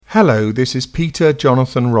Hello, this is Peter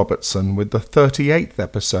Jonathan Robertson with the 38th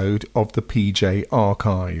episode of the PJ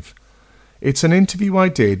Archive. It's an interview I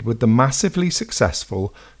did with the massively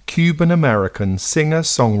successful Cuban-American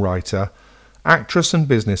singer-songwriter, actress and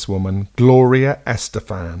businesswoman GLORIA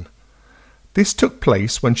Estefan. This took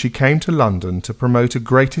place when she came to London to promote a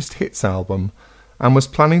greatest hits album and was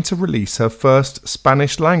planning to release her first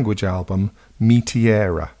Spanish-language album, Mi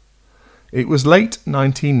Tierra. It was late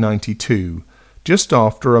 1992, just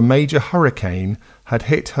after a major hurricane had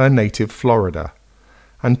hit her native Florida,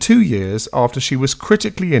 and 2 years after she was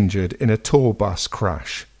critically injured in a tour bus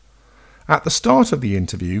crash. At the start of the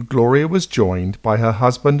interview, GLORIA was joined by her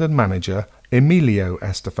husband and manager, Emilio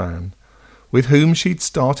Estefan, with whom she'd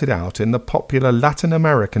started out in the popular Latin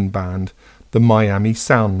American band, the Miami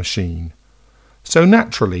Sound Machine. So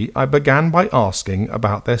naturally, I began by asking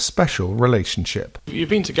about their special relationship. You've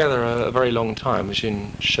been together a very long time, which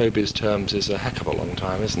in showbiz terms is a heck of a long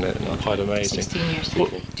time, isn't it? Quite amazing. 16 years,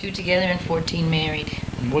 2 together and 14 married.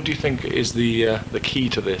 What do you think is the key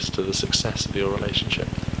to this, to the success of your relationship?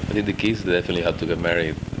 I think the key is definitely have to get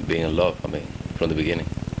married, being in love, from the beginning.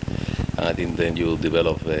 And I think then you'll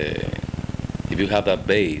develop, if you have that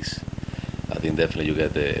base, I think definitely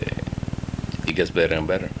it gets better and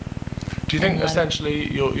better. Do you think essentially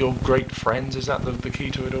you're great friends? Is that the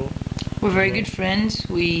key to it all? We're very good friends.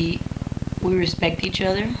 We respect each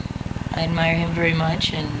other. I admire him very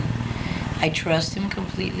much, and I trust him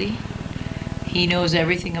completely. He knows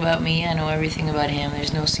everything about me. I know everything about him.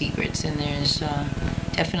 There's no secrets, and there's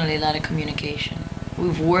definitely a lot of communication.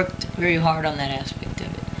 We've worked very hard on that aspect of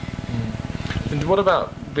it. And what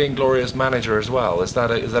about being Gloria's manager as well? Is that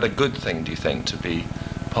a good thing, do you think, to be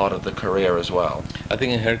part of the career as well? I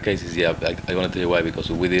think in her case, yeah, I want to tell you why, because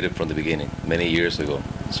we did it from the beginning, many years ago.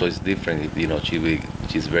 So it's different,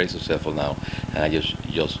 she's very successful now, and I just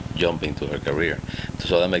jump into her career.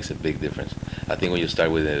 So that makes a big difference. I think when you start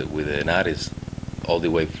with an artist all the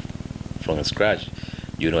way from scratch,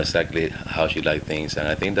 you know exactly how she likes things, and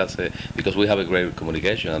I think that's because we have a great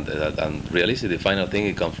communication, and realistically, the final thing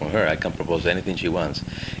it comes from her. I can propose anything she wants.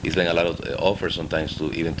 It's like a lot of offers sometimes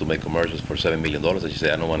to make commercials for $7 million, and she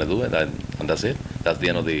say I don't want to do it, and that's it. That's the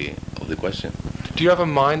end of the question. Do you ever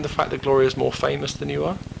mind the fact that Gloria is more famous than you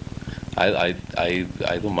are? I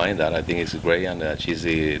don't mind that. I think it's great, and she's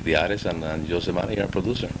the artist, and just the manager and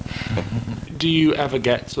producer. Do you ever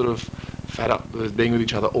get sort of fed up with being with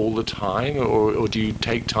each other all the time, or do you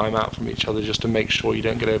take time out from each other just to make sure you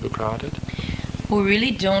don't get overcrowded? We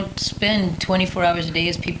really don't spend 24 hours a day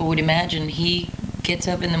as people would imagine. He gets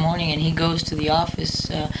up in the morning and he goes to the office.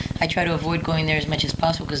 I try to avoid going there as much as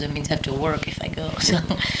possible because it means I have to work if I go. So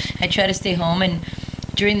I try to stay home, and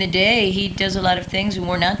during the day he does a lot of things when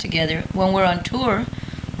we're not together. When we're on tour,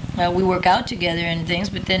 we work out together and things,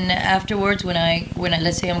 but then afterwards when I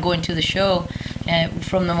let's say I'm going to the show,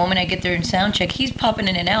 from the moment I get there in sound check, he's popping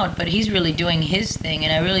in and out, but he's really doing his thing,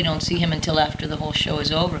 and I really don't see him until after the whole show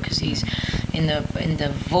is over, because he's in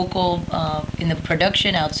the vocal, in the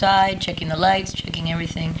production outside, checking the lights, checking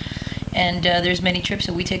everything. And there's many trips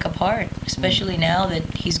that we take apart, especially now that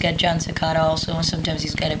he's got John Cicada also, and sometimes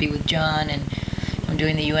he's got to be with John, and I'm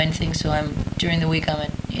doing the UN thing, so during the week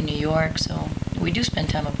I'm in New York, so we do spend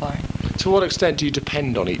time apart. To what extent do you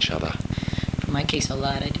depend on each other? In my case, a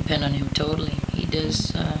lot. I depend on him totally. He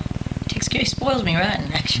does, takes care, he spoils me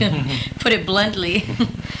rotten, actually. Put it bluntly.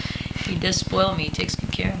 He does spoil me, he takes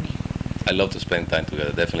good care of me. I love to spend time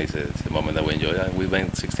together. Definitely it's a moment that we enjoy. We've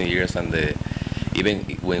been 16 years, and even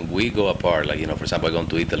when we go apart, like, for example, I go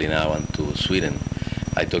to Italy now and to Sweden,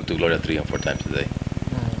 I talk to Gloria 3 and 4 times a day.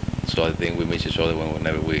 So I think we miss each other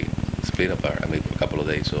whenever we split apart, for a couple of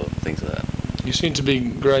days or things like that. You seem to be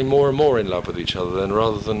growing more and more in love with each other then,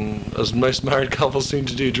 rather than, as most married couples seem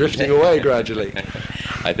to do, drifting away gradually.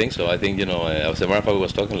 I think so. I think, as a matter of fact, we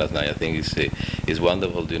was talking last night, I think it's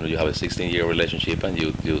wonderful, you have a 16-year relationship, and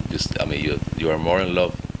you are more in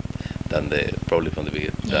love than probably from the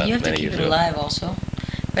beginning. Yeah, you have to keep it alive also.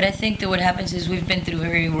 But I think that what happens is we've been through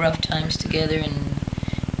very rough times together, and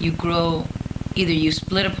you grow, either you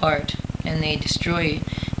split apart and they destroy you,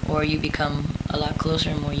 or you become a lot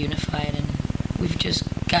closer and more unified, and we've just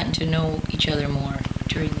gotten to know each other more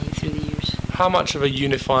through the years. How much of a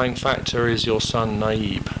unifying factor is your son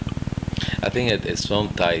Naib? I think it's some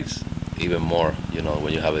ties even more,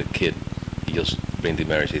 when you have a kid, you just bring the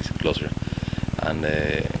marriage closer. And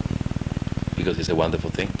because it's a wonderful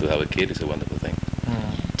thing, to have a kid is a wonderful thing.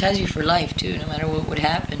 It ties you for life too, no matter what would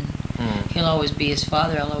happen. He'll always be his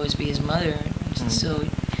father, I'll always be his mother, so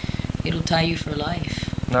it'll tie you for life.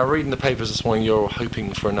 Now, reading the papers this morning, you're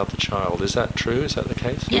hoping for another child. Is that true? Is that the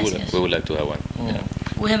case? Yes, We would like to have one. Yeah.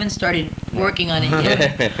 We haven't started working on it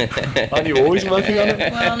yet. Aren't you always working on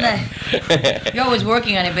it? Well, you're always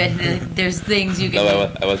working on it, but there's things you can No,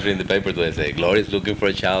 do. I was reading the paper today. Say Gloria's looking for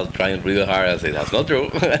a child, trying really hard. I say that's not true.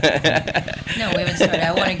 No, we haven't started.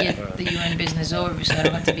 I want to get the UN business over so I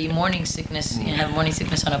don't have to be morning sickness. Have morning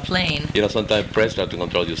sickness on a plane. You know, sometimes press try to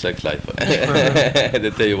control your sex life.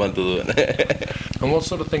 They tell you what to do. And what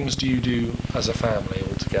sort of things do you do as a family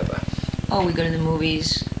all together? Oh, we go to the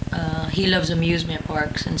movies. He loves amusement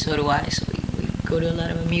parks, and so do I. So we go to a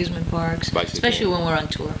lot of amusement parks, Bicycling. especially when we're on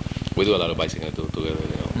tour. We do a lot of bicycling together,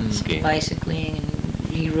 you know, skiing. Bicycling, and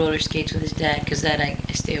he roller skates with his dad, because that I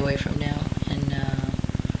stay away from now. And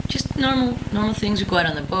just normal things. We go out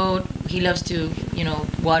on the boat. He loves to,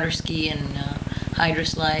 water ski and hydro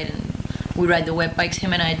slide, and we ride the wet bikes.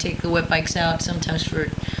 Him and I take the wet bikes out sometimes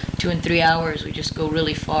for 2 and 3 hours. We just go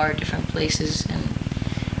really far, different places, and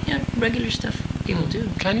regular stuff people do.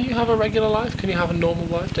 Can you have a regular life? Can you have a normal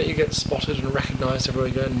life? Don't you get spotted and recognized everywhere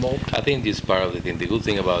you go and mobbed? I think this is part of the thing. The good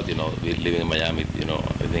thing about, living in Miami, I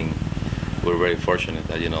think we're very fortunate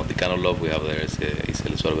that, the kind of love we have there is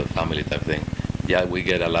a sort of a family type thing. Yeah, we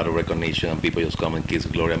get a lot of recognition and people just come and kiss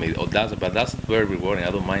Gloria. But that's very rewarding. I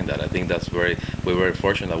don't mind that. I think we're very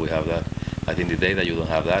fortunate that we have that. I think the day that you don't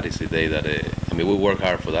have that is the day that, we work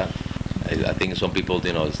hard for that. I think some people,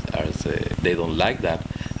 they don't like that.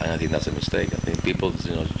 And I think that's a mistake. I think people,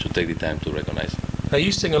 should take the time to recognize it. Now,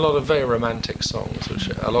 you sing a lot of very romantic songs, which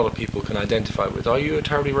a lot of people can identify with. Are you a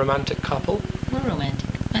terribly romantic couple? We're romantic.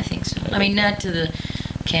 I think so. I mean, not to the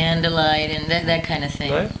candlelight and that kind of thing.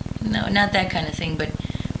 No? No, not that kind of thing, but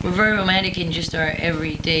we're very romantic in just our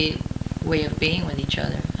everyday way of being with each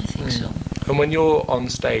other. I think so. And when you're on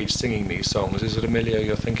stage singing these songs, is it Emilio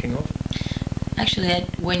you're thinking of? Actually,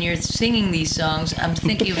 when you're singing these songs, I'm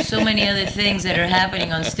thinking of so many other things that are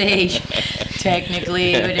happening on stage,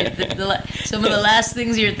 technically. But some of the last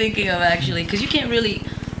things you're thinking of, actually, because you can't really...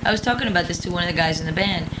 I was talking about this to one of the guys in the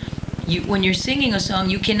band. When you're singing a song,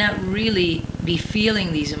 you cannot really be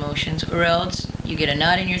feeling these emotions, or else you get a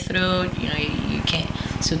knot in your throat, you can't...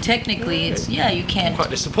 So technically, you can't... I'm quite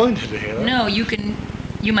disappointed to hear that. No,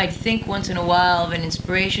 you might think once in a while of an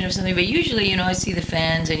inspiration or something, but usually, I see the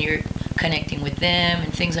fans and you're connecting with them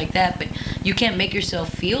and things like that, but you can't make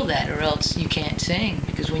yourself feel that, or else you can't sing,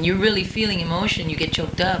 because when you're really feeling emotion, you get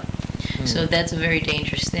choked up. So that's a very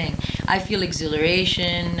dangerous thing. I feel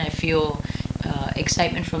exhilaration, I feel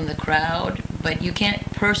excitement from the crowd, but you can't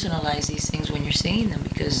personalize these things when you're singing them,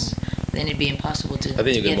 because then it'd be impossible to I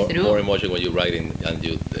think you get through. more emotion when you're writing, and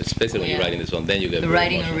especially when you're writing the song, then you get the very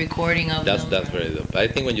writing emotional. or recording of That's them. very dope. I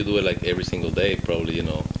think when you do it like every single day, probably,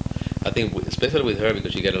 I think especially with her,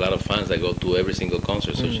 because she get a lot of fans that go to every single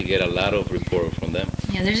concert, so she get a lot of report from them.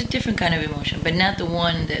 Yeah, there's a different kind of emotion, but not the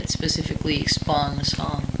one that specifically spawned the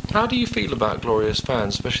song. How do you feel about Gloria's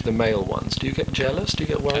fans, especially the male ones? Do you get jealous? Do you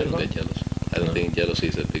get I worried don't about get jealous. I don't think jealousy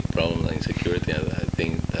is a big problem, like insecurity. I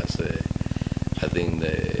think that's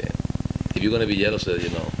if you're gonna be jealous, it's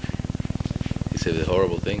a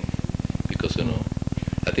horrible thing, because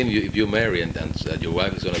I think if you marry and your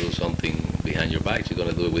wife is gonna do something behind your back, you're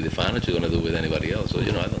gonna do it with the fan, or you're gonna do it with anybody else. So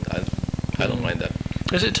I don't mind that.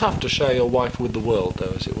 Is it tough to share your wife with the world,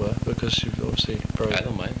 though, as it were, because you've obviously very... I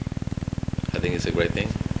don't mind. I think it's a great thing.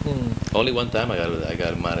 Only one time I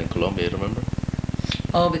got mad in Colombia. You remember?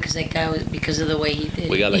 Oh, because that guy because of the way he did.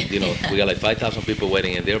 We got we got like 5,000 people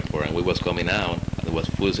waiting at the airport, and we was coming out. And there was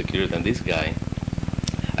full security, and this guy,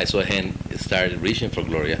 I saw him started reaching for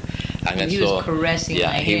Gloria, and he was caressing my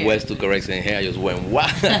hair. he was to caressing hair. I just went,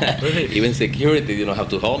 wow. Really? Even security, have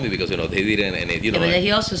to hold me, because they didn't, and Yeah, but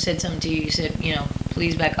he also said something to you. He said,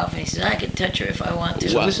 please back off. And he said, I can touch her if I want to.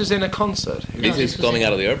 So Wow. this is in a concert? This is coming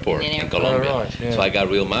out of the airport in Colombia. Oh, right, yeah. So I got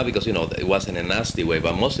real mad, because it wasn't a nasty way.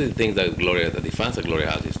 But most of the things that the fans of Gloria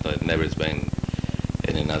has, it's never been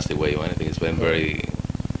in a nasty way or anything. It's been very...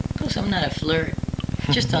 Because I'm not a flirt,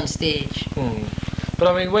 just on stage. But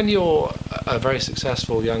I mean, when you're a very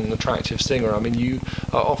successful, young, attractive singer, I mean, you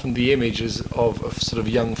are often the images of a sort of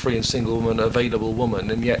young, free and single woman, available woman,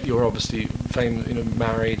 and yet you're obviously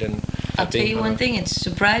married and... I'll tell you one thing, it's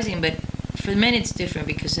surprising, but for men it's different,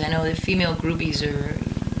 because I know that female groupies are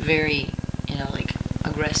very,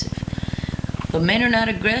 aggressive. But men are not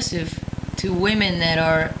aggressive to women that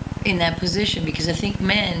are in that position, because I think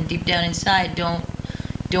men, deep down inside, don't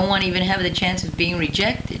want to even have the chance of being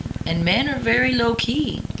rejected. And men are very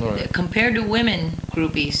low-key compared to women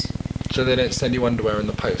groupies. So they don't send you underwear in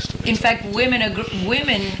the post? In fact, women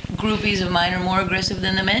groupies of mine are more aggressive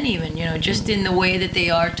than the men even, just in the way that they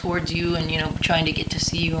are towards you and, trying to get to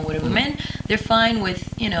see you and whatever. Men, they're fine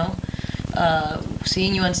with,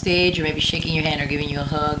 seeing you on stage, or maybe shaking your hand or giving you a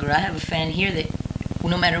hug. Or I have a fan here that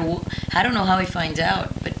no matter I don't know how he finds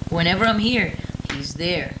out, but whenever I'm here, he's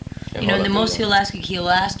there. You know, and the most he'll ask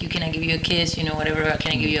you, can I give you a kiss? You know, whatever,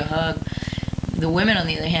 can I give you a hug? The women, on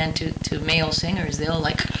the other hand, to male singers, they'll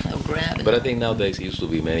grab. But I think nowadays, it used to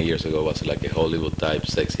be many years ago, was like a Hollywood type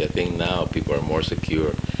sexy. I think now people are more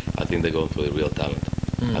secure. I think they're going for the real talent.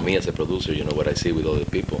 I mean, as a producer, you know, what I see with other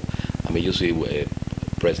people. I mean, you see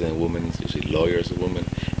president women, you see lawyers women,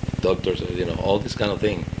 doctors, you know, all this kind of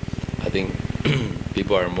thing. I think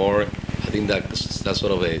people are more, I think that's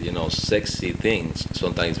sort of a, you know, sexy things.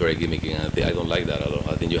 Sometimes very gimmicky, and I don't like that at all.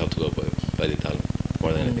 I think you have to go by the talent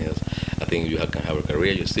more than anything else. I think you can have a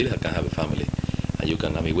career, you still can have a family. And you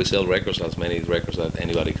can, I mean, we sell records, as many records that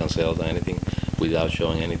anybody can sell or anything without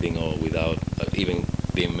showing anything or without even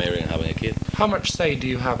being married and having a kid. How much say do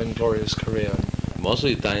you have in Gloria's career? Most of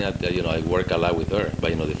the time, you know, I work a lot with her.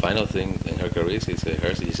 But, you know, the final thing in her career is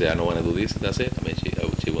hers. She said, I don't want to do this, that's it. I mean,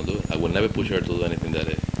 she won't do it. I will never push her to do anything that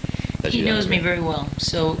she He knows me very well.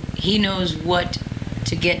 So he knows what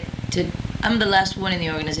to get to. I'm the last one in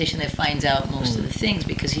the organization that finds out most of the things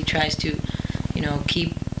because he tries to, you know,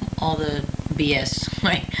 keep all the BS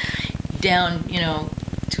right down, you know,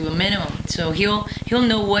 to a minimum. So he'll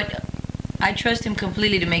know what. I trust him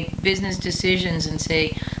completely to make business decisions and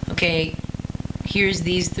say, okay, here's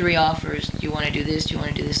these 3 offers. Do you want to do this? Do you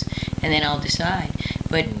want to do this? And then I'll decide.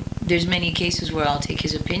 But there's many cases where I'll take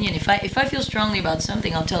his opinion. If I feel strongly about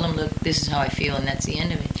something, I'll tell him, look, this is how I feel, and that's the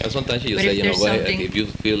end of it. And sometimes you say, you know, well, if you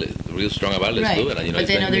feel real strong about it, let's do it. And, you know, but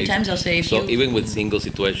then other times I'll say, even with single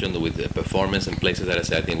situations, with the performance and places that I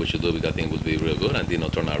say I think we should do because I think it would be real good, and did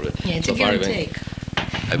not turn out real. Yeah, it's a give and take.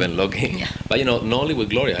 I've been lucky. Yeah. But, you know, not only with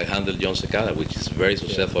Gloria, I handled John Cicada, which is very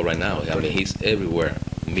successful right now. I mean, he's everywhere.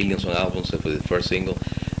 Millions of albums for the first single.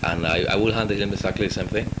 And I will handle him exactly the same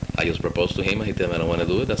thing. I just proposed to him and he told me I don't want to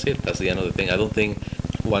do it. That's it. That's the end of the thing. I don't think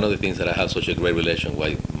one of the things that I have such a great relation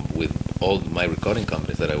with all my recording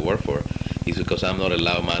companies that I work for is because I'm not a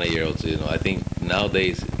loud manager. Or, you know, I think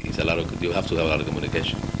nowadays it's you have to have a lot of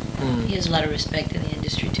communication. He has a lot of respect in the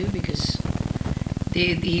industry too because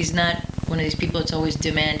he's not one of these people that's always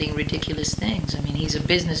demanding ridiculous things. I mean, he's a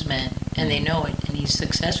businessman and they know it, and he's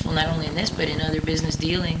successful not only in this but in other business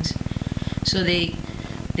dealings. So they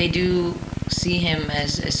do see him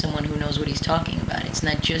as someone who knows what he's talking about. It's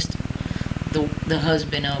not just the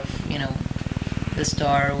husband of, you know, the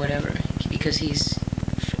star or whatever, because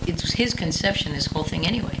it's his conception, this whole thing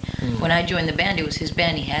anyway. When I joined the band, it was his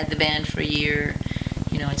band. He had the band for a year.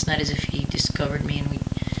 You know, it's not as if he discovered me and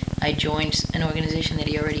I joined an organization that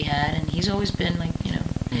he already had, and he's always been, like, you know,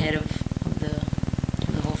 head of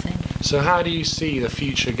the whole thing. So how do you see the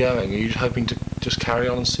future going? Are you hoping to just carry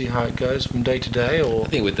on and see how it goes from day to day, or? I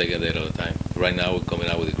think we take it day at a time. Right now we're coming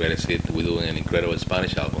out with the greatest hit. We're doing an incredible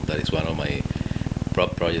Spanish album that is one of my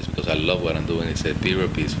prop projects because I love what I'm doing. It's a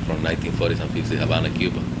period piece from 1940s and 50s, Havana,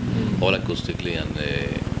 Cuba, all acoustically,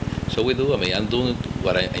 and so we do. I mean, I'm doing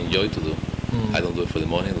what I enjoy to do. I don't do it for the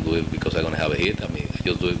money. I don't do it because I'm gonna have a hit. I mean, I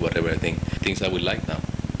just do it whatever I think things I would like now.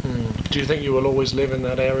 Do you think you will always live in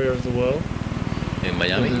that area of the world? In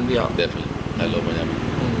Miami? Yeah, definitely. I love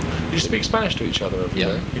Miami. You speak Spanish to each other every day?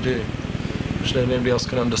 Yeah. You do? Which nobody else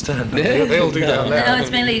can understand. They all do that now. No,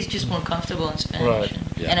 it's mainly he's just more comfortable in Spanish.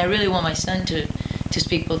 Right. And I really want my son to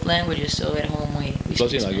speak both languages, so at home we Plus,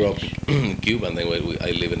 speak you know, I Spanish. grew up in Cuba, and then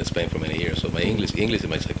I live in Spain for many years, so my English is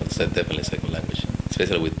my definitely second language,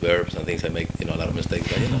 especially with verbs and things. I make, you know, a lot of mistakes,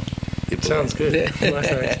 but, you know. Sounds good.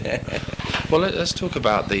 Well, let's talk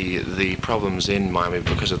about the problems in Miami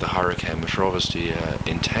because of the hurricane, which are obviously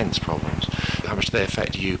intense problems. How much do they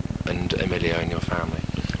affect you and Emilio and your family?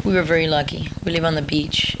 We were very lucky. We live on the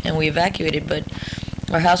beach, and we evacuated, but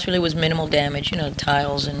our house really was minimal damage, you know,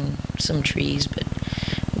 tiles and some trees, but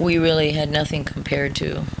we really had nothing compared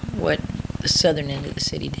to what the southern end of the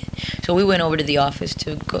city did. So we went over to the office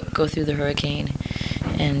to go through the hurricane,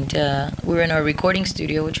 and we were in our recording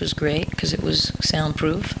studio, which was great because it was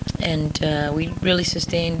soundproof, and we really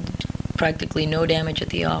sustained practically no damage at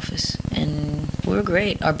the office, and we were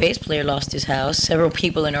great. Our bass player lost his house, several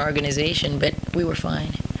people in our organization, but we were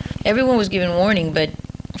fine. Everyone was given warning, but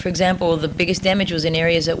for example, the biggest damage was in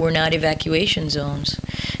areas that were not evacuation zones,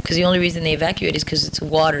 because the only reason they evacuate is because it's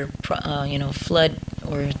water, flood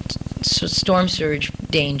or storm surge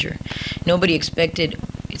danger. Nobody expected,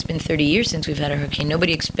 it's been 30 years since we've had a hurricane,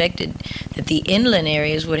 nobody expected that the inland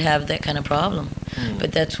areas would have that kind of problem,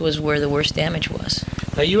 but that was where the worst damage was.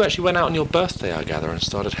 Now, you actually went out on your birthday, I gather, and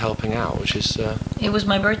started helping out, which is... It was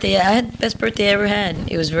my birthday. I had the best birthday I ever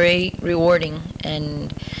had. It was very rewarding,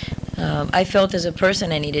 and I felt as a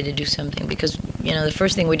person I needed to do something, because the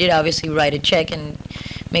first thing we did, obviously, write a check and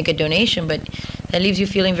make a donation, but that leaves you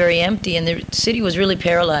feeling very empty, and the city was really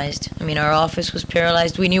paralyzed. I mean, our office was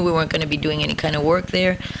paralyzed. We knew we weren't going to be doing any kind of work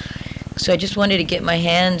there, so I just wanted to get my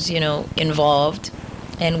hands, involved,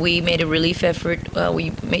 and we made a relief effort.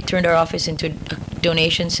 Turned our office into a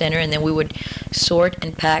donation center, and then we would sort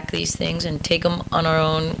and pack these things and take them on our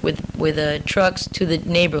own with trucks to the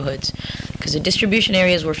neighborhoods, because the distribution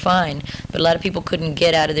areas were fine, but a lot of people couldn't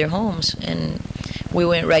get out of their homes, and we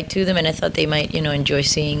went right to them, and I thought they might, enjoy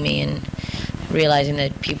seeing me and realizing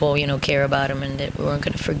that people, care about them and that we weren't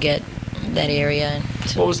going to forget that area. And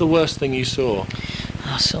so, what was the worst thing you saw?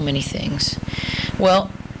 Oh, so many things. Well,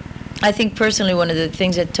 I think personally one of the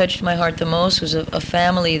things that touched my heart the most was a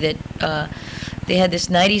family that they had this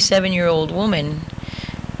 97-year-old woman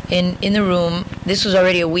in the room. This was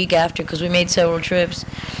already a week after, because we made several trips,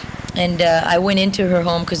 and I went into her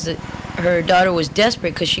home because her daughter was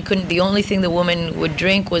desperate, because she couldn't. The only thing the woman would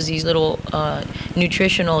drink was these little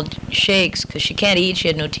nutritional shakes, because she can't eat. She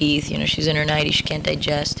had no teeth. She's in her 90s. She can't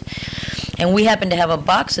digest. And we happened to have a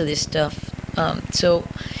box of this stuff, so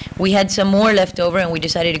we had some more left over, and we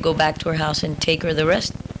decided to go back to her house and take her the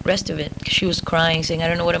rest of it. She was crying, saying, "I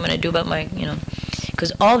don't know what I'm going to do about my,"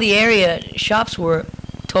 because all the area shops were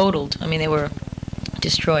totaled. I mean, they were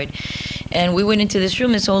destroyed. And we went into this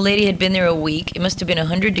room. This old lady had been there a week. It must have been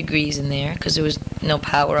 100 degrees in there, because there was no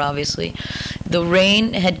power, obviously. The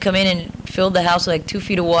rain had come in and filled the house with like 2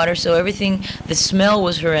 feet of water, so everything, the smell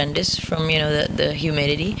was horrendous from, the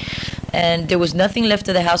humidity. And there was nothing left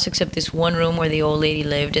of the house except this one room where the old lady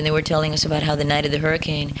lived, and they were telling us about how the night of the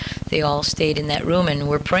hurricane, they all stayed in that room and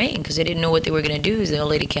were praying, because they didn't know what they were going to do. The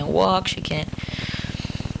old lady can't walk, she can't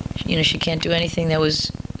do anything. That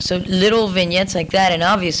was so little vignettes like that. And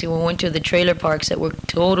obviously when we went to the trailer parks that were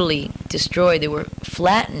totally destroyed, they were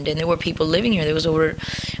flattened, and there were people living here. There was over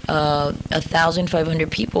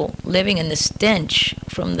 1,500 people living, and the stench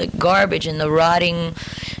from the garbage and the rotting,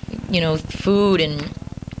 food, and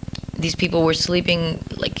these people were sleeping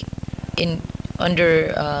like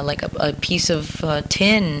under a piece of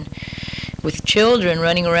tin, with children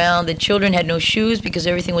running around. The children had no shoes because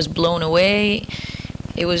everything was blown away.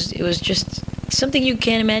 It was just something you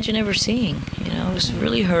can't imagine ever seeing. It was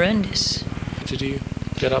really horrendous. Did you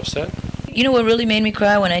get upset? What really made me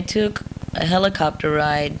cry? When I took a helicopter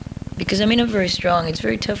ride, because I'm very strong. It's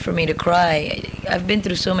very tough for me to cry. I've been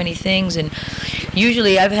through so many things, and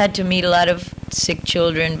usually I've had to meet a lot of sick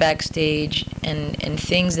children backstage, and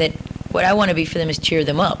things that what I want to be for them is cheer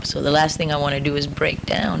them up. So the last thing I want to do is break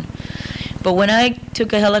down. But when I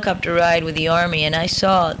took a helicopter ride with the Army and I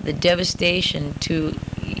saw the devastation to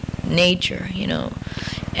nature,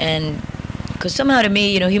 and because somehow to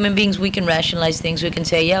me, human beings, we can rationalize things. We can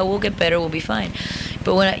say, yeah, we'll get better, we'll be fine.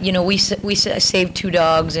 But when we saved 2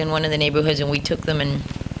 dogs in one of the neighborhoods, and we took them and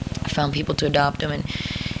found people to adopt them, and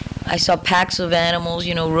I saw packs of animals,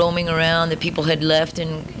 roaming around that people had left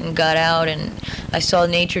and got out, and I saw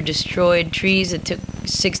nature destroyed, trees that took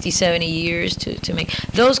 60, 70 years to make.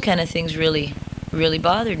 Those kind of things really, really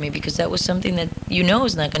bothered me, because that was something that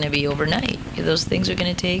is not going to be overnight. Those things are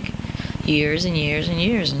going to take years and years and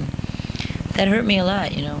years, and that hurt me a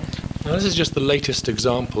lot, Now, this is just the latest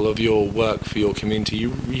example of your work for your community.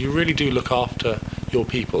 You really do look after your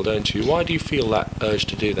people, don't you? Why do you feel that urge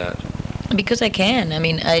to do that? Because I can.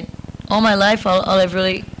 All my life, all I've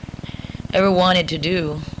really ever wanted to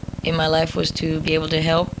do in my life was to be able to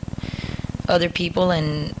help other people,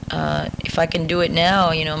 and if I can do it now,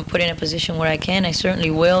 I'm put in a position where I can, I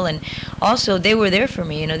certainly will. And also, they were there for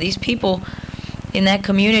me. These people in that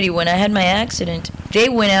community, when I had my accident, they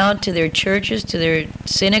went out to their churches, to their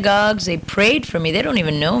synagogues, they prayed for me. They don't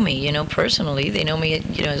even know me, personally. They know me,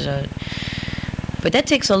 as a... But that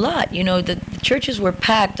takes a lot. The churches were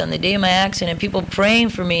packed on the day of my accident, people praying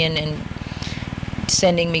for me and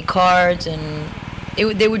sending me cards, and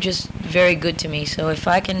they were just very good to me. So if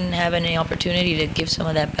I can have any opportunity to give some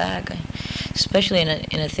of that back, especially in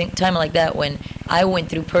a time like that when I went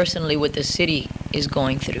through personally what the city is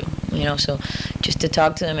going through, so just to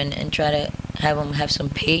talk to them and try to have them have some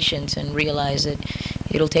patience and realize that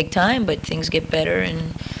it'll take time, but things get better.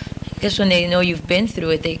 And I guess when they know you've been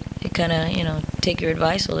through it, they kind of, take your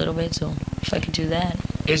advice a little bit. So if I could do that.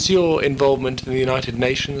 Is your involvement in the United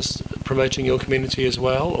Nations promoting your community as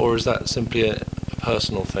well, or is that simply a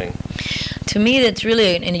personal thing? To me, that's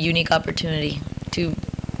really a unique opportunity to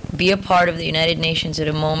be a part of the United Nations at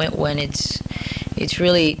a moment when it's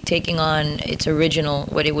really taking on its original,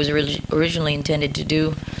 what it was originally intended to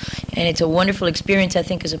do. And it's a wonderful experience, I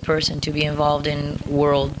think, as a person to be involved in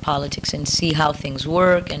world politics and see how things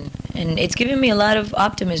work. And it's given me a lot of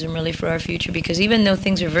optimism, really, for our future, because even though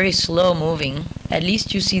things are very slow moving, at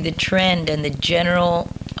least you see the trend and the general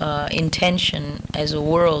intention as a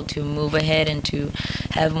world to move ahead and to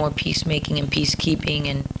have more peacemaking and peacekeeping,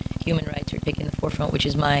 and human rights are taking the forefront, which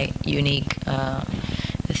is my unique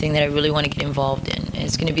the thing that I really want to get involved in. And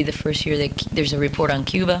it's going to be the first year that there's a report on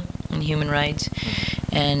Cuba and human rights,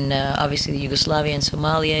 and obviously the Yugoslavia and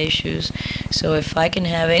Somalia issues. So if I can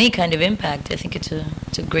have any kind of impact, I think it's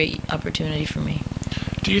a great opportunity for me.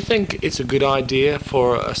 Do you think it's a good idea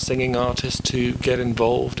for a singing artist to get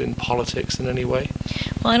involved in politics in any way?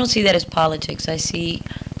 Well, I don't see that as politics. I see,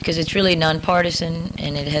 because it's really nonpartisan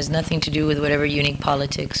and it has nothing to do with whatever unique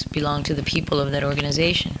politics belong to the people of that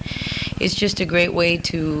organization. It's just a great way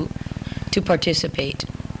to participate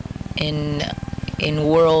in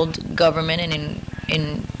world government and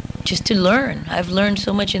in just to learn. I've learned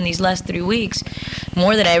so much in these last 3 weeks,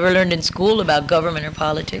 more than I ever learned in school about government or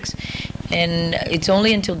politics. And it's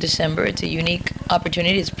only until December. It's a unique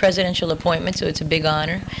opportunity. It's a presidential appointment, so it's a big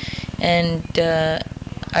honor. And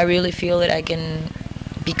I really feel that I can,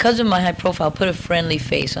 because of my high profile, put a friendly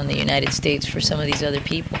face on the United States for some of these other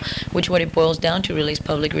people, which what it boils down to really is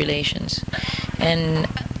public relations. And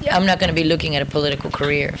I'm not going to be looking at a political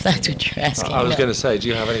career, if that's what you're asking. I was going to say, do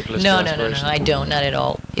you have any political aspirations? No, I don't, not at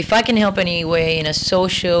all. If I can help any way in a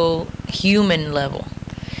social, human level,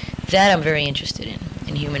 that I'm very interested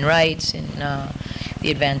in human rights, in the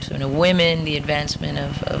advancement of women, the advancement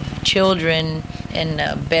of children, and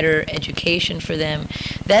better education for them.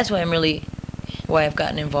 That's why I've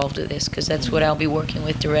gotten involved with this, because that's what I'll be working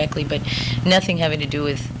with directly, but nothing having to do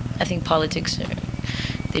with, I think politics,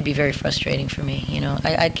 they'd be very frustrating for me. You know,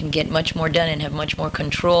 I can get much more done and have much more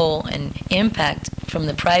control and impact from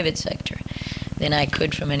the private sector than I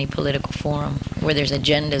could from any political forum where there's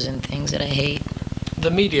agendas and things that I hate. The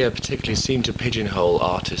media particularly seem to pigeonhole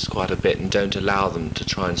artists quite a bit and don't allow them to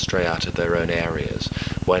try and stray out of their own areas.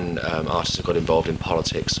 When artists have got involved in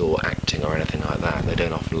politics or acting or anything like that, they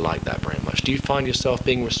don't often like that very much. Do you find yourself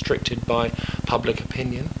being restricted by public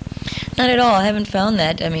opinion? Not at all. I haven't found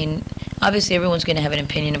that. I mean, obviously everyone's going to have an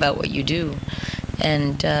opinion about what you do.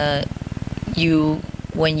 And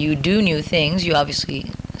when you do new things, you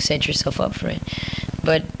obviously set yourself up for it.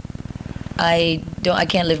 But I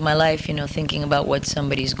can't live my life, thinking about what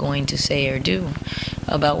somebody's going to say or do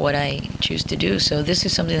about what I choose to do. So this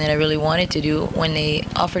is something that I really wanted to do. When they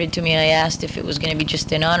offered it to me, I asked if it was going to be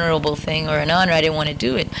just an honorable thing or an honor. I didn't want to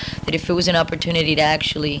do it. That if it was an opportunity to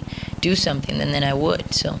actually do something, then I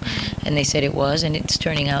would. So, and they said it was, and it's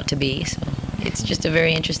turning out to be. So it's just a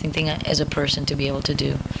very interesting thing as a person to be able to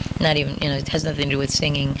do. Not even, it has nothing to do with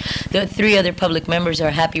singing. The 3 other public members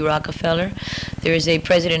are Happy Rockefeller, there is a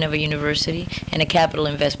president of a university, and a capital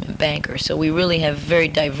investment banker. So we really have very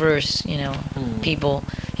diverse, people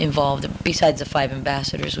involved, besides the 5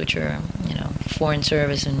 ambassadors, which are, foreign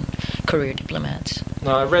service and career diplomats.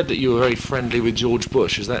 Now, I read that you were very friendly with George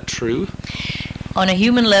Bush. Is that true? On a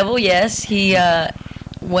human level, yes. He,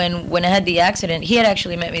 when I had the accident, he had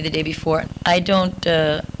actually met me the day before. I don't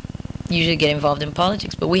usually get involved in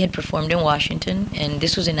politics, but we had performed in Washington, and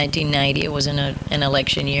this was in 1990. It wasn't an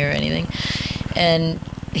election year or anything. And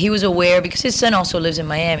he was aware, because his son also lives in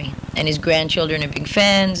Miami, and his grandchildren are big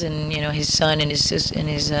fans, and his son and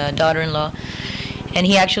his daughter-in-law. And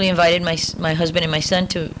he actually invited my husband and my son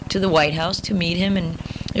to the White House to meet him, and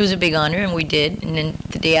it was a big honor, and we did. And then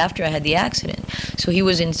the day after, I had the accident. So he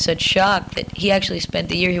was in such shock that he actually spent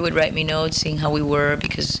the year, he would write me notes, seeing how we were,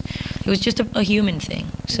 because it was just a human thing.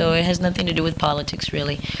 So it has nothing to do with politics,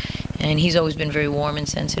 really. And he's always been very warm and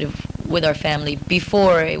sensitive with our family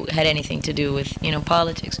before it had anything to do with,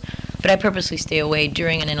 politics. But I purposely stay away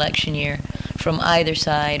during an election year from either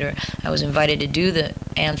side, or I was invited to do the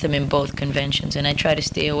anthem in both conventions, and I try to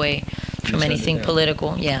stay away from anything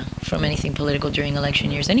political. Yeah, from anything political during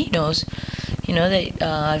election years. And he knows, that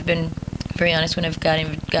I've been very honest when I've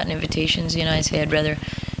gotten invitations. I say I'd rather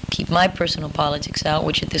keep my personal politics out,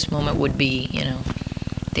 which at this moment would be,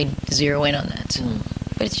 they'd zero in on that. So.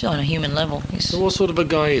 But it's on a human level. So what sort of a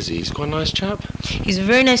guy is he? He's quite a nice chap? He's a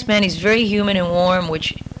very nice man. He's very human and warm,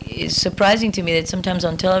 which is surprising to me that sometimes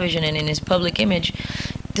on television and in his public image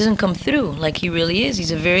it doesn't come through like he really is.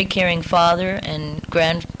 He's a very caring father and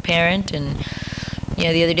grandparent. And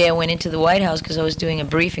the other day I went into the White House because I was doing a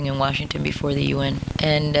briefing in Washington before the UN,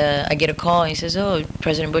 and I get a call, and he says, "Oh,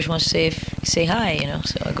 President Bush wants to say hi."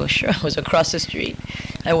 So I go, "Sure." I was across the street.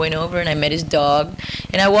 I went over and I met his dog,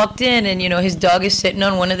 and I walked in, and his dog is sitting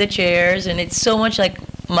on one of the chairs, and it's so much like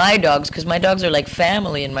my dogs, because my dogs are like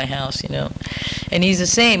family in my house, you know. And he's the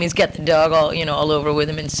same. He's got the dog all over with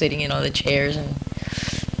him and sitting in all the chairs. And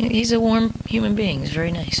he's a warm human being. He's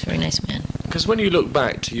very nice man. Because when you look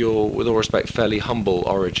back to your, with all respect, fairly humble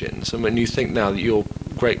origins, and when you think now that you're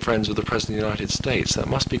great friends with the President of the United States, that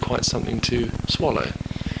must be quite something to swallow.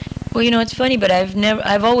 Well, it's funny, but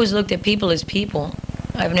I've always looked at people as people.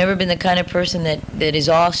 I've never been the kind of person that is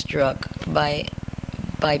awestruck by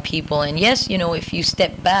people. And yes, if you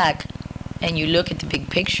step back and you look at the big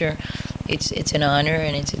picture, it's an honor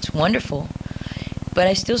and it's wonderful. But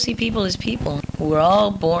I still see people as people. We're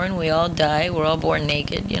all born, we all die, we're all born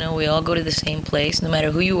naked. We all go to the same place. No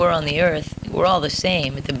matter who you are on the earth, we're all the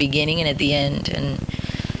same at the beginning and at the end. And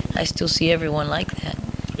I still see everyone like that.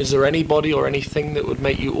 Is there anybody or anything that would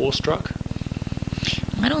make you awestruck?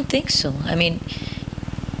 I don't think so. I mean,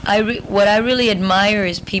 what I really admire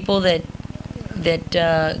is people that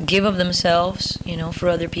give of themselves, for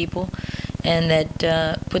other people, and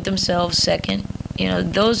that put themselves second.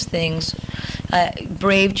 Those things.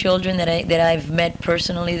 Brave children that I've met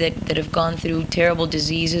personally that have gone through terrible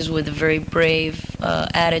diseases with a very brave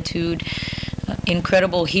attitude.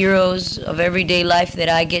 Incredible heroes of everyday life that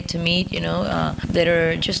I get to meet, that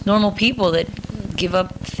are just normal people that give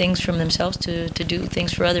up things from themselves to do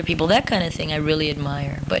things for other people. That kind of thing I really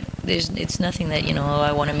admire. But it's nothing that,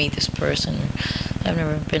 I want to meet this person. I've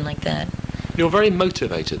never been like that. You're very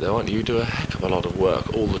motivated, though, aren't you? You do a heck of a lot of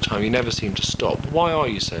work all the time. You never seem to stop. Why are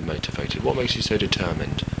you so motivated? What makes you so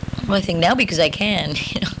determined? Well, I think now because I can.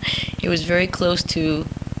 It was very close to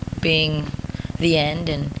being the end,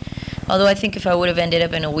 and although I think if I would have ended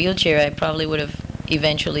up in a wheelchair, I probably would have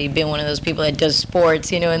eventually been one of those people that does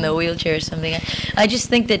sports, in the wheelchair or something. I just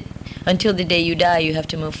think that until the day you die, you have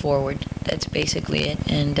to move forward. That's basically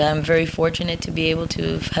it. And I'm very fortunate to be able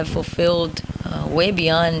to have fulfilled way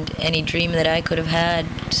beyond any dream that I could have had.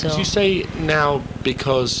 So you say now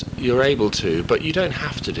because you're able to, but you don't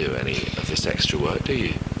have to do any of this extra work, do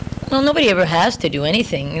you? Well, nobody ever has to do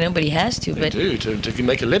anything. Nobody has to. They do to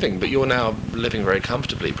make a living, but you're now living very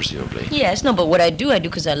comfortably, presumably. Yes, no, but what I do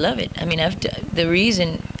because I love it. I mean, the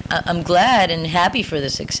reason I'm glad and happy for the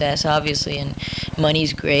success, obviously, and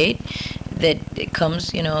money's great that it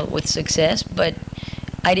comes, with success, but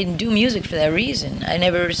I didn't do music for that reason. I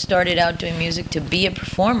never started out doing music to be a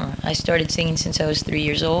performer. I started singing since I was 3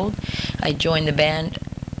 years old. I joined the band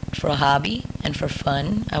for a hobby and for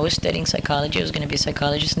fun. I was studying psychology. I was going to be a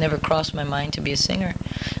psychologist. Never crossed my mind to be a singer.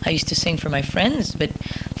 I used to sing for my friends, but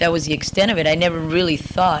that was the extent of it. I never really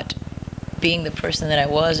thought, being the person that I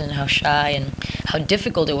was and how shy and how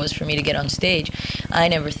difficult it was for me to get on stage, I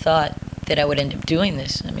never thought that I would end up doing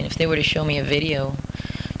this. I mean, if they were to show me a video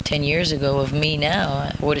 10 years ago of me now,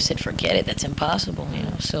 I would have said, forget it, that's impossible,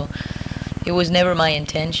 So it was never my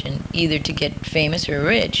intention either to get famous or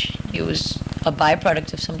rich. It was a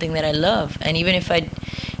byproduct of something that I love. And even if I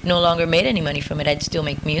no longer made any money from it, I'd still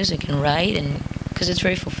make music and write, and because it's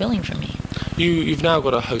very fulfilling for me. You've now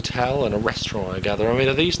got a hotel and a restaurant, I gather. I mean,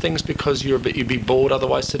 are these things because you'd be bored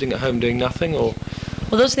otherwise sitting at home doing nothing, or?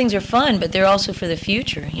 Well, those things are fun, but they're also for the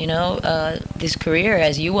future, This career,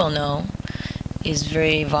 as you well know, is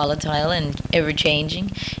very volatile and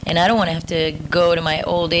ever-changing, and I don't want to have to go to my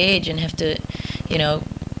old age and have to,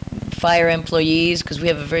 fire employees because we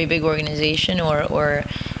have a very big organization, or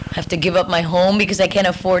have to give up my home because I can't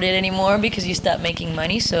afford it anymore because you stop making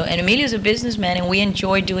money. So, and Emilio's a businessman, and we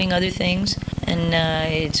enjoy doing other things, and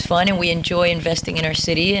it's fun, and we enjoy investing in our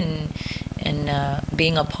city and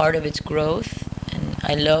being a part of its growth. And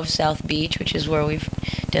I love South Beach, which is where we've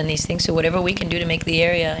done these things. So whatever we can do to make the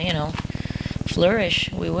area,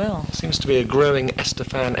 flourish, we will. Seems to be a growing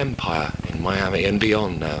Estefan empire in Miami and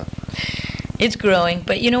beyond now. It's growing,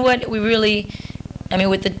 but you know what? With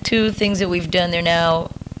the two things that we've done there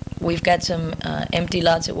now, we've got some empty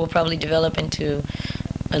lots that we'll probably develop into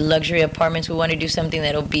luxury apartments. We want to do something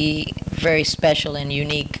that'll be very special and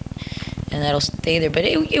unique, and that'll stay there. But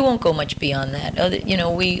it won't go much beyond that.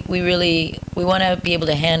 We want to be able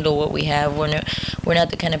to handle what we have. We're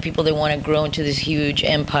not the kind of people that want to grow into this huge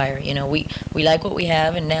empire. We like what we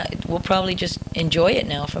have, and now we'll probably just enjoy it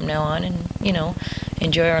now from now on, and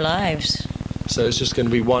enjoy our lives. So it's just going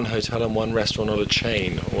to be one hotel and one restaurant, not a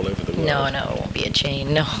chain all over the world? No, it won't be a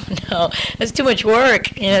chain. No. That's too much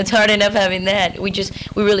work. It's hard enough having that. We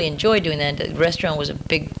really enjoy doing that. The restaurant was a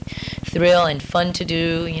big thrill and fun to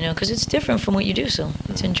do, because it's different from what you do, so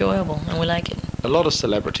it's enjoyable, and we like it. A lot of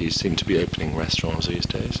celebrities seem to be opening restaurants these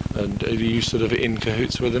days. And are you sort of in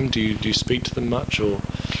cahoots with them? Do you speak to them much, or...?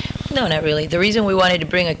 No, not really. The reason we wanted to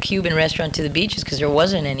bring a Cuban restaurant to the beach is because there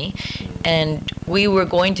wasn't any. And we were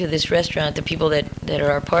going to this restaurant, the people that are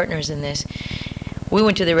our partners in this, we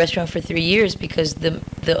went to the restaurant for 3 years because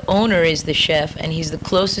the owner is the chef, and he's the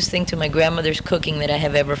closest thing to my grandmother's cooking that I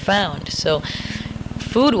have ever found. So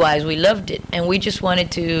food-wise, we loved it, and we just wanted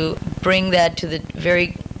to bring that to the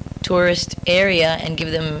very tourist area and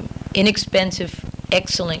give them inexpensive,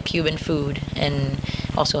 excellent Cuban food, and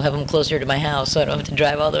also have them closer to my house so I don't have to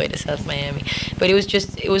drive all the way to South Miami. But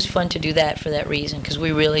it was fun to do that for that reason, because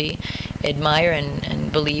we really admire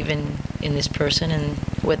and believe in this person and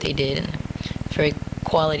what they did, and very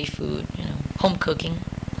quality food, home cooking.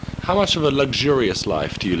 How much of a luxurious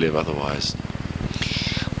life do you live otherwise?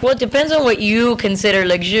 Well, it depends on what you consider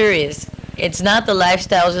luxurious. It's not the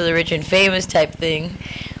lifestyles of the rich and famous type thing.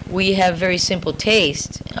 We have very simple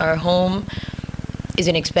taste. Our home is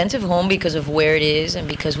an expensive home because of where it is and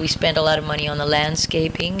because we spend a lot of money on the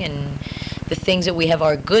landscaping, and the things that we have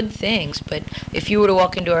are good things. But if you were to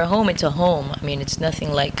walk into our home, it's a home. I mean, it's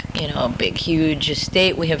nothing like, a big, huge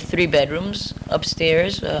estate. We have 3 bedrooms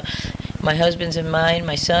upstairs, my husband's and mine,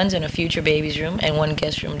 my son's, and a future baby's room, and 1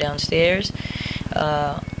 guest room downstairs.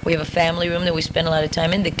 We have a family room that we spend a lot of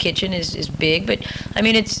time in. The kitchen is big, but I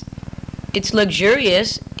mean, it's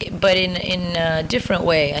luxurious, but in a different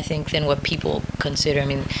way, I think, than what people consider. I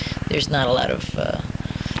mean, there's not a lot of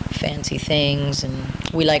fancy things, and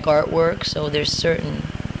we like artwork, so there's certain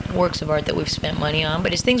works of art that we've spent money on,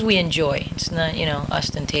 but it's things we enjoy. It's not,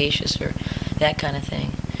 ostentatious or that kind of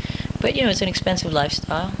thing. But, it's an expensive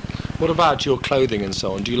lifestyle. What about your clothing and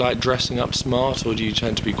so on? Do you like dressing up smart, or do you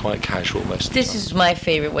tend to be quite casual most of the time? This is my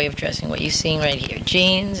favorite way of dressing, what you're seeing right here.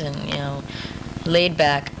 Jeans and, laid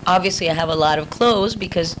back. Obviously, I have a lot of clothes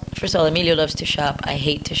because, first of all, Emilio loves to shop. I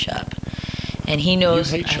hate to shop. And he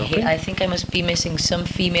knows You hate shopping? I think I must be missing some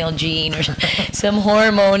female gene or some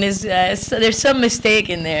hormone. There's some mistake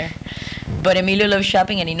in there. But Emilio loves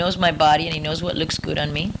shopping, and he knows my body, and he knows what looks good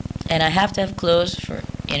on me. And I have to have clothes for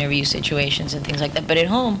interview situations and things like that. But at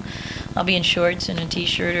home, I'll be in shorts and a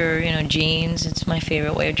t-shirt or, jeans. It's my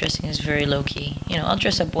favorite way of dressing. Is very low-key. I'll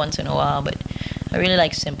dress up once in a while, but I really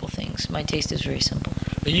like simple things. My taste is very simple.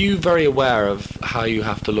 Are you very aware of how you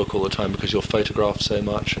have to look all the time because you're photographed so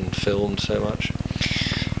much and filmed so much?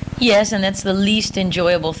 Yes, and that's the least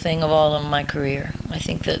enjoyable thing of all of my career. I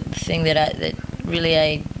think the thing that really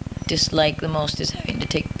I dislike the most is having to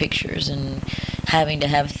take pictures and having to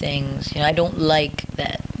have things. I don't like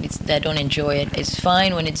that. I don't enjoy it. It's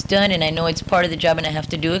fine when it's done, and I know it's part of the job, and I have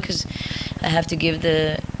to do it because I have to give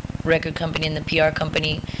the record company and the PR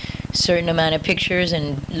company certain amount of pictures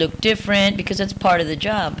and look different because that's part of the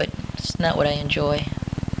job, but it's not what I enjoy.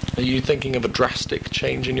 Are you thinking of a drastic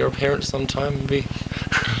change in your appearance sometime, maybe?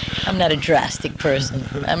 I'm not a drastic person.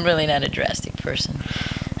 I'm really not a drastic person.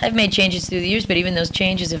 I've made changes through the years, but even those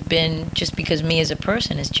changes have been just because me as a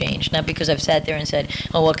person has changed, not because I've sat there and said,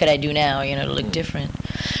 oh, what could I do now, to look different.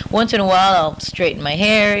 Once in a while, I'll straighten my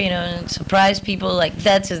hair, and surprise people. Like,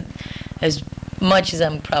 that's as much as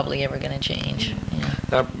I'm probably ever going to change.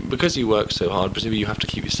 Now, because you work so hard, presumably you have to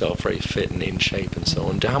keep yourself very fit and in shape and so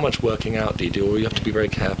on. How much working out do you do, or you have to be very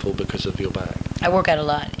careful because of your back? I work out a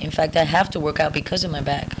lot. In fact, I have to work out because of my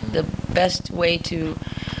back. The best way to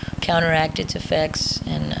counteract its effects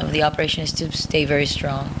and of the operation is to stay very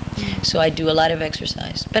strong. So I do a lot of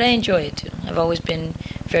exercise, but I enjoy it too. I've always been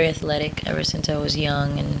very athletic ever since I was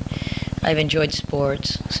young, and I've enjoyed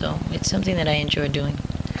sports, so it's something that I enjoy doing.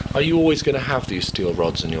 Are you always going to have these steel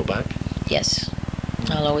rods in your back? Yes,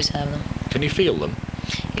 I'll always have them. Can you feel them?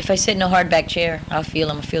 If I sit in a hard back chair, I'll feel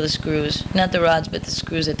them. I feel the screws, not the rods, but the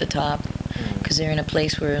screws at the top, because they're in a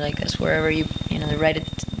place where, like this, wherever they're right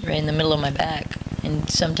in the middle of my back. And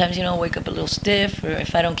sometimes, I'll wake up a little stiff, or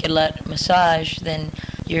if I don't get a lot of massage, then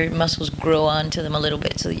your muscles grow onto them a little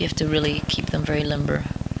bit, so you have to really keep them very limber.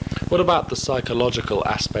 What about the psychological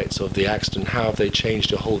aspects of the accident? How have they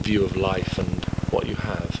changed your whole view of life and what you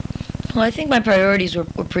have? Well, I think my priorities were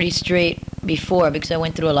pretty straight before, because I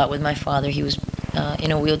went through a lot with my father. He was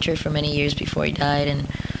in a wheelchair for many years before he died, and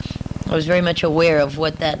I was very much aware of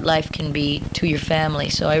what that life can be to your family.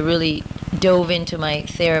 So I really dove into my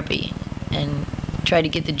therapy and tried to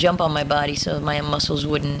get the jump on my body so my muscles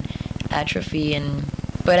wouldn't atrophy.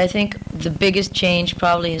 But I think the biggest change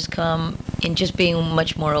probably has come in just being a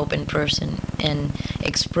much more open person and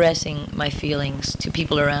expressing my feelings to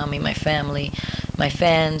people around me, my family, my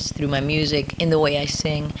fans, through my music, in the way I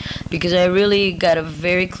sing, because I really got a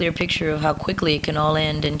very clear picture of how quickly it can all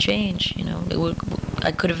end and change.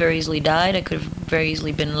 I could have very easily died. I could have very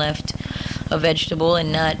easily been left a vegetable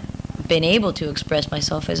and not been able to express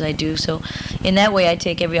myself as I do. So in that way, I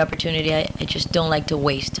take every opportunity. I just don't like to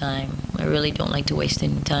waste time. I really don't like to waste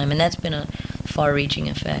any time, and that's been a far-reaching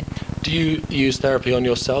effect. Do you use therapy on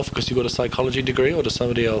yourself because you got a psychology degree, or does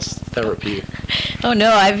somebody else therapy you? Oh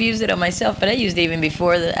no, I've used it on myself, but I used it even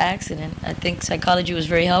before the accident. I think psychology was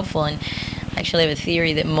very helpful, and I actually have a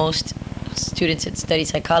theory that most students that study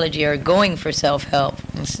psychology are going for self-help.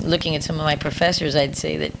 Looking at some of my professors, I'd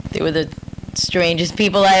say that they were the strangest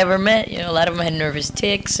people I ever met. You know, a lot of them had nervous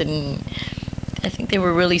tics, and I think they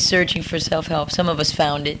were really searching for self-help. Some of us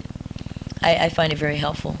found it. I find it very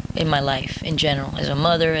helpful in my life in general, as a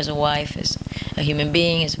mother, as a wife, as a human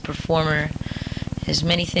being, as a performer, as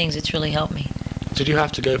many things. It's really helped me. Did you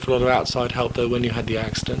have to go for a lot of outside help, though, when you had the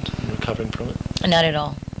accident and recovering from it? Not at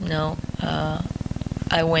all, no.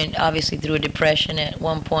 I went, obviously, through a depression at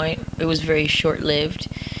one point. It was very short-lived.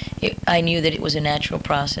 I knew that it was a natural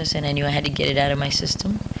process, and I knew I had to get it out of my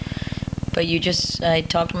system. But I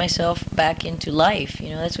talked myself back into life. You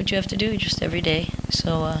know, that's what you have to do just every day.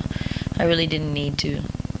 So I really didn't need to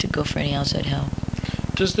go for any outside help.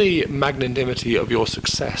 Does the magnanimity of your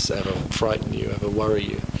success ever frighten you, ever worry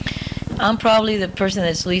you? I'm probably the person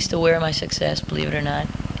that's least aware of my success, believe it or not.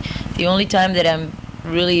 The only time that I'm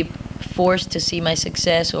really forced to see my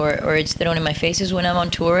success or it's thrown in my face is when I'm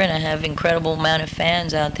on tour and I have incredible amount of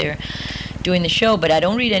fans out there doing the show, but I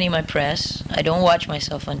don't read any of my press. I don't watch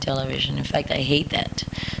myself on television. In fact, I hate that.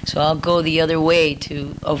 So I'll go the other way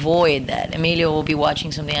to avoid that. Emilio will be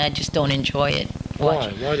watching something, I just don't enjoy it. Why?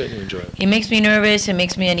 Why don't you enjoy it? It makes me nervous, it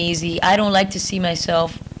makes me uneasy. I don't like to see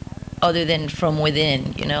myself other than from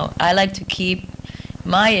within, you know. I like to keep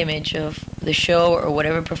my image of the show or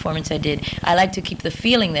whatever performance I did. I like to keep the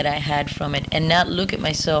feeling that I had from it and not look at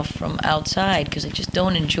myself from outside because I just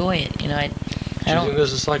don't enjoy it, you know. Do you think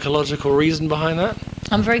there's a psychological reason behind that?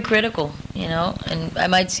 I'm very critical, you know, and I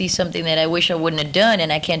might see something that I wish I wouldn't have done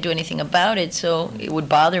and I can't do anything about it, so it would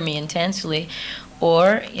bother me intensely.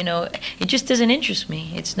 Or, you know, it just doesn't interest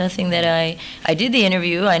me. It's nothing that I did the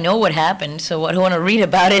interview, I know what happened, so I don't want to read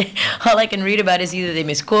about it. All I can read about is either they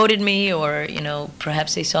misquoted me or, you know,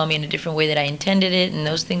 perhaps they saw me in a different way that I intended it, and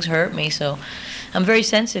those things hurt me, so I'm very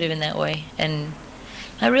sensitive in that way. And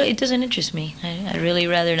it doesn't interest me. I'd really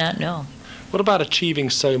rather not know. What about achieving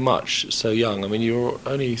so much so young? I mean, you're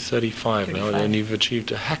only 35 now, and you've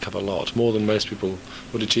achieved a heck of a lot, more than most people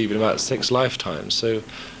would achieve in about 6 lifetimes. So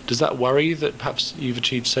does that worry you that perhaps you've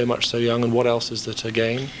achieved so much so young, and what else is there to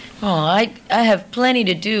gain? Oh, I have plenty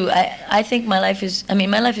to do. I think my life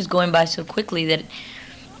is going by so quickly that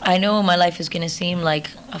I know my life is going to seem like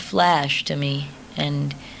a flash to me,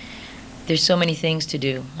 and there's so many things to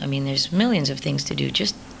do. I mean, there's millions of things to do.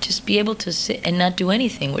 Just be able to sit and not do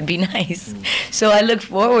anything would be nice. So I look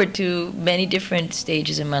forward to many different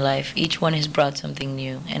stages in my life. Each one has brought something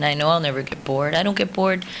new, and I know I'll never get bored. I don't get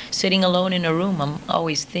bored sitting alone in a room. I'm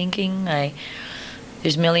always thinking.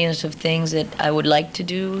 There's millions of things that I would like to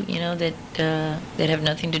do, you know, that have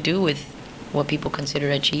nothing to do with what people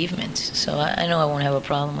consider achievements. So I know I won't have a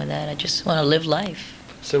problem with that. I just want to live life.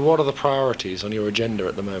 So what are the priorities on your agenda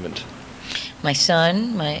at the moment? My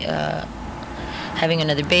son, having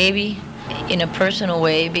another baby, in a personal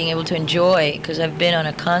way, being able to enjoy, because I've been on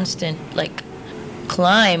a constant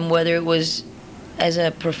climb, whether it was as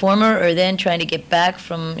a performer or then trying to get back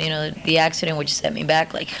from, you know, the accident which set me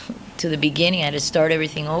back to the beginning. I had to start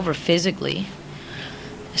everything over physically.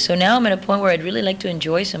 So now I'm at a point where I'd really like to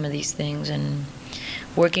enjoy some of these things, and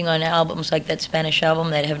working on albums like that Spanish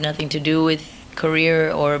album that have nothing to do with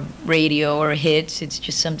career or radio or hits. It's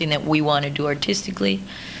just something that we want to do artistically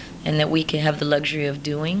and that we can have the luxury of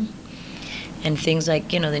doing. And things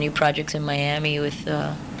like, you know, the new projects in Miami with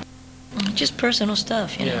just personal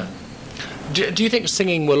stuff, you know. Do you think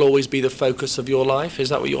singing will always be the focus of your life? Is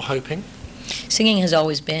that what you're hoping? Singing has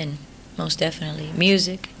always been, most definitely.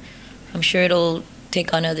 Music, I'm sure it'll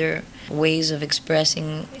take on other ways of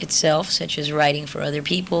expressing itself, such as writing for other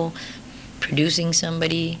people, producing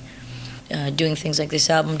somebody, doing things like this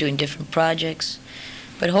album, doing different projects.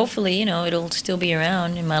 But hopefully, you know, it'll still be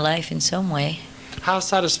around in my life in some way. How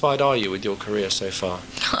satisfied are you with your career so far?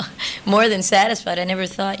 More than satisfied. I never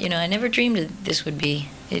thought, you know, I never dreamed that this would be.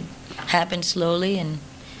 It happened slowly, and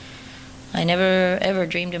I never ever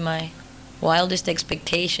dreamed in my wildest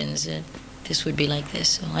expectations that this would be like this.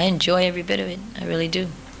 So I enjoy every bit of it. I really do.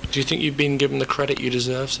 Do you think you've been given the credit you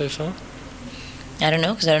deserve so far? I don't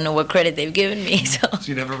know, because I don't know what credit they've given me. So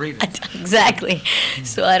you never read it. Exactly.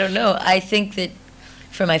 So I don't know. I think that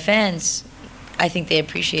for my fans, I think they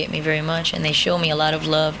appreciate me very much, and they show me a lot of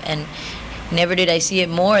love. And never did I see it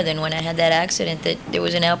more than when I had that accident, that there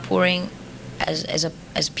was an outpouring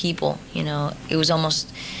as people, you know. It was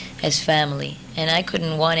almost as family, and I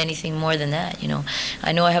couldn't want anything more than that, you know.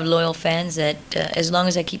 I know I have loyal fans that as long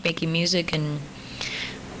as I keep making music, and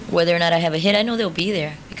whether or not I have a hit, I know they'll be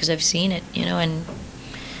there, because because I've seen it, and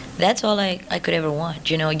that's all I could ever want.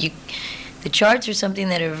 The charts are something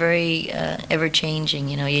that are very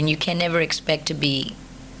ever-changing, and you can never expect to be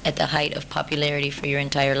at the height of popularity for your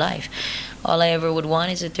entire life. All I ever would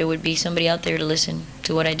want is that there would be somebody out there to listen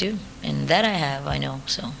to what I do, and that I have, I know,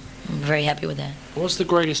 so I'm very happy with that. What's the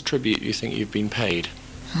greatest tribute you think you've been paid?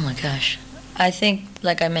 Oh my gosh. I think,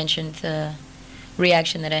 like I mentioned, the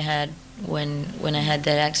reaction that I had when I had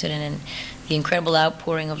that accident, and the incredible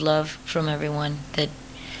outpouring of love from everyone, that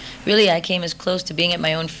really I came as close to being at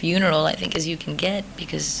my own funeral, I think, as you can get,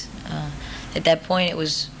 because at that point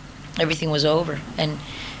everything was over, and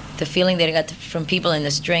the feeling that I got from people and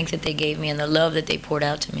the strength that they gave me and the love that they poured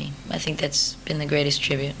out to me, I think that's been the greatest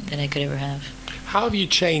tribute that I could ever have. How have you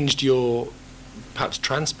changed your perhaps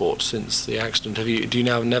transport since the accident? Do you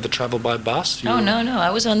now never travel by bus? No. I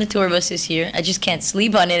was on the tour bus this year. I just can't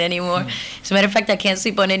sleep on it anymore. As a matter of fact, I can't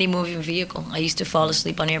sleep on any moving vehicle. I used to fall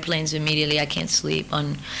asleep on airplanes immediately. I can't sleep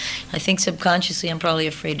on. I think subconsciously I'm probably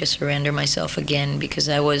afraid to surrender myself again, because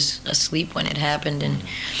I was asleep when it happened and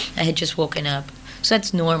I had just woken up. So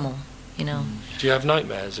that's normal, Do you have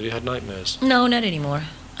nightmares? Have you had nightmares? No, not anymore.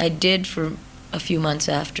 I did for a few months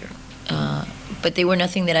after. But they were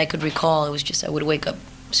nothing that I could recall. It was just I would wake up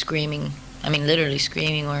screaming. I mean, literally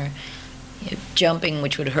screaming, or jumping,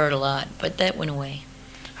 which would hurt a lot. But that went away.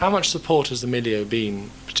 How much support has the media been,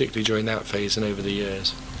 particularly during that phase and over the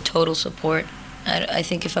years? Total support. I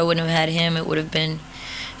think if I wouldn't have had him, it would have been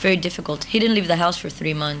very difficult. He didn't leave the house for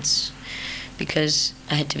 3 months because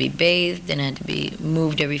I had to be bathed and I had to be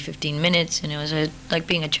moved every 15 minutes, and it was like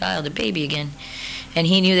being a child, a baby again. And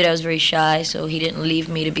he knew that I was very shy, so he didn't leave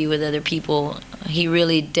me to be with other people. He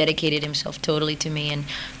really dedicated himself totally to me, and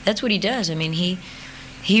that's what he does. I mean,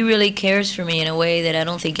 he really cares for me in a way that I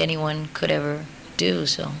don't think anyone could ever do,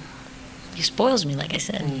 so he spoils me, like I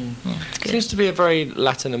said. Yeah, it's good. It seems to be a very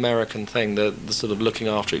Latin American thing, the sort of looking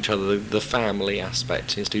after each other, the family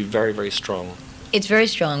aspect seems to be very, very strong. It's very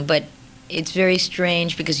strong, but it's very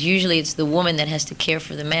strange because usually it's the woman that has to care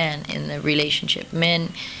for the man in the relationship.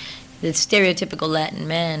 Men, the stereotypical Latin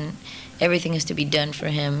man, everything has to be done for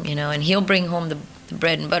him, and he'll bring home the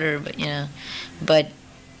bread and butter, but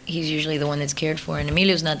he's usually the one that's cared for. And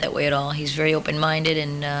Emilio's not that way at all. He's very open-minded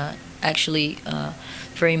and actually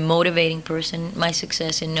very motivating person. My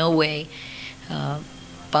success in no way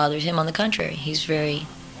bothers him. On the contrary, he's very,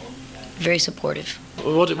 very supportive.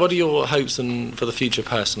 What are your hopes for the future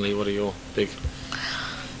personally? What are your big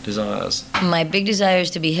desires? My big desire is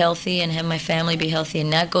to be healthy and have my family be healthy and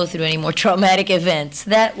not go through any more traumatic events.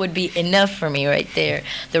 That would be enough for me right there.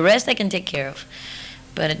 The rest I can take care of.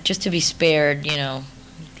 But just to be spared,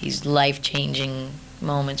 these life-changing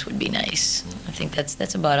moments would be nice. I think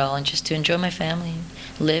that's about all. And just to enjoy my family and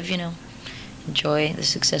live, enjoy the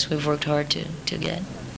success we've worked hard to get.